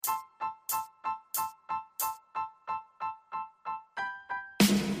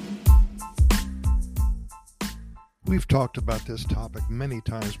We've talked about this topic many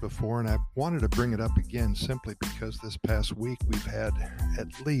times before, and I wanted to bring it up again simply because this past week we've had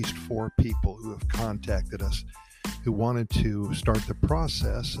at least 4 people who have contacted us who wanted to start the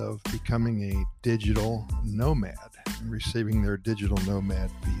process of becoming a digital nomad and receiving their digital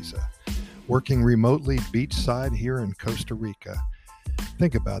nomad visa, working remotely beachside here in Costa Rica.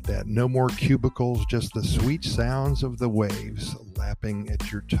 Think about that. No more cubicles, just the sweet sounds of the waves lapping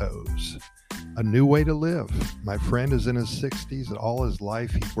at your toes. A new way to live. My friend is in his 60s, and all his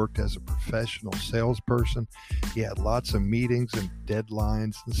life he worked as a professional salesperson. He had lots of meetings and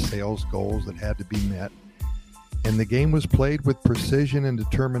deadlines and sales goals that had to be met. And the game was played with precision and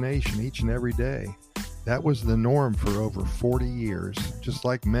determination each and every day. That was the norm for over 40 years. Just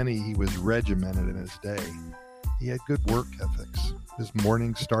like many, he was regimented in his day. He had good work ethics. His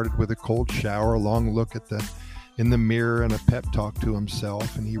morning started with a cold shower, a long look in the mirror, and a pep talk to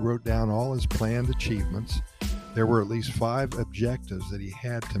himself, and he wrote down all his planned achievements. There were at least 5 objectives that he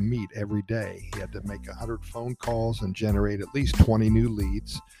had to meet every day. He had to make 100 phone calls and generate at least 20 new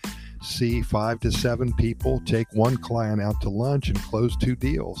leads, see 5 to 7 people, take 1 client out to lunch, and close 2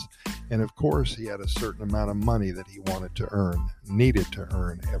 deals. And of course, he had a certain amount of money that he needed to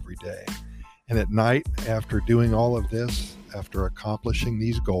earn every day. And at night, after doing all of this, after accomplishing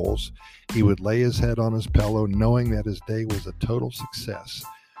these goals, he would lay his head on his pillow knowing that his day was a total success.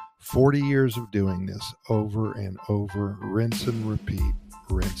 40 years of doing this over and over, rinse and repeat,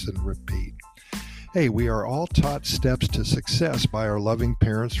 rinse and repeat. Hey, we are all taught steps to success by our loving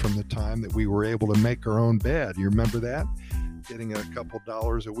parents from the time that we were able to make our own bed. You remember that? Getting a couple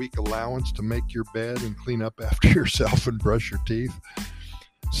dollars a week allowance to make your bed and clean up after yourself and brush your teeth.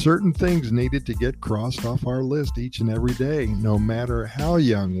 Certain things needed to get crossed off our list each and every day, no matter how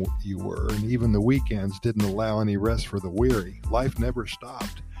young you were, and even the weekends didn't allow any rest for the weary. Life never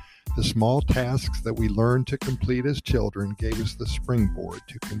stopped. The small tasks that we learned to complete as children gave us the springboard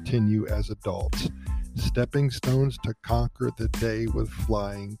to continue as adults, stepping stones to conquer the day with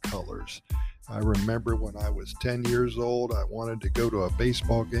flying colors. I remember when I was 10 years old, I wanted to go to a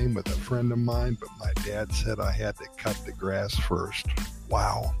baseball game with a friend of mine, but my dad said I had to cut the grass first.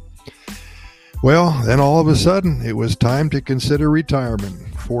 Wow. Well, then all of a sudden, it was time to consider retirement.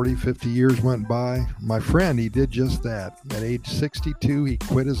 40, 50 years went by. My friend, he did just that. At age 62, he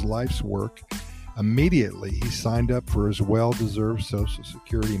quit his life's work. Immediately, he signed up for his well-deserved Social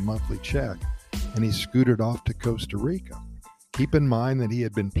Security monthly check, and he scooted off to Costa Rica. Keep in mind that he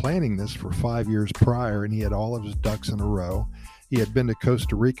had been planning this for 5 years prior, and he had all of his ducks in a row. He had been to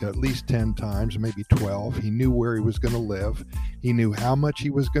Costa Rica at least 10 times, maybe 12. He knew where he was going to live. He knew how much he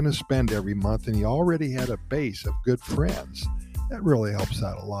was going to spend every month, and he already had a base of good friends. That really helps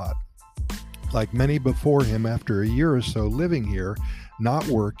out a lot. Like many before him, after a year or so living here, not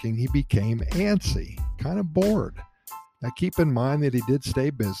working, he became antsy, kind of bored. Now keep in mind that he did stay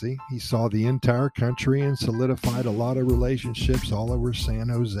busy. He saw the entire country and solidified a lot of relationships all over San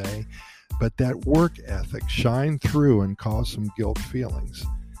Jose. But that work ethic shined through and caused some guilt feelings.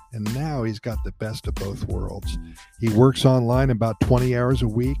 And now he's got the best of both worlds. He works online about 20 hours a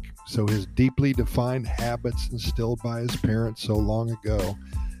week, so his deeply defined habits instilled by his parents so long ago,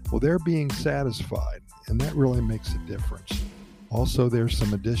 well, they're being satisfied, and that really makes a difference. Also, there's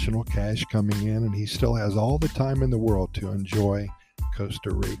some additional cash coming in, and he still has all the time in the world to enjoy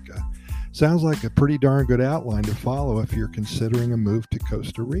Costa Rica. Sounds like a pretty darn good outline to follow if you're considering a move to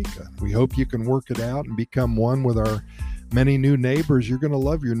Costa Rica. We hope you can work it out and become one with our many new neighbors. You're going to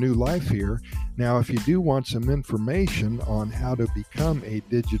love your new life here. Now, if you do want some information on how to become a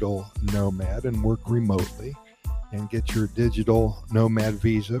digital nomad and work remotely and get your digital nomad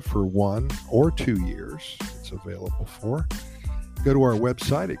visa for 1 or 2 years, it's available for, go to our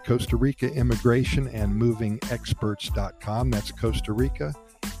website at Costa Rica Immigration and Moving Experts.com. That's Costa Rica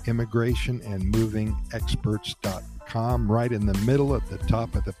Immigration and Moving Experts.com. Right in the middle at the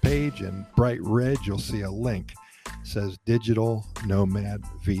top of the page in bright red, you'll see a link. It says Digital Nomad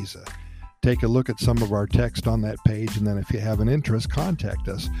Visa. Take a look at some of our text on that page, and then if you have an interest, contact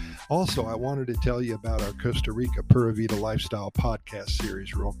us. Also, I wanted to tell you about our Costa Rica Pura Vida Lifestyle podcast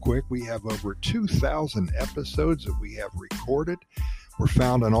series real quick. We have over 2,000 episodes that we have recorded. We're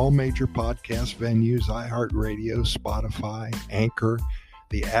found on all major podcast venues, iHeartRadio, Spotify, Anchor,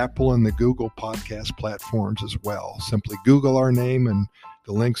 the Apple and the Google podcast platforms as well. Simply Google our name and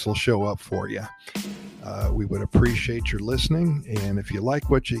the links will show up for you. We would appreciate your listening, and if you like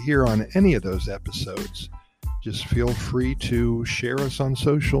what you hear on any of those episodes, just feel free to share us on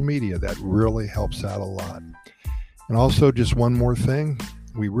social media. That really helps out a lot. And also, just one more thing,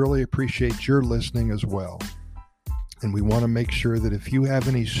 we really appreciate your listening as well. And we want to make sure that if you have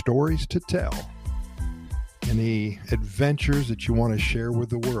any stories to tell, any adventures that you want to share with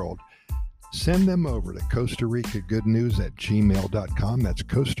the world, send them over to Costa Rica Good News at gmail.com. That's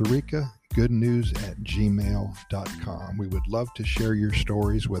Costa Rica Good News at gmail.com. We would love to share your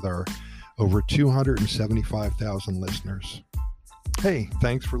stories with our over 275,000 listeners. Hey,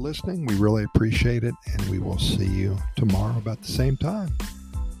 thanks for listening. We really appreciate it, and we will see you tomorrow about the same time.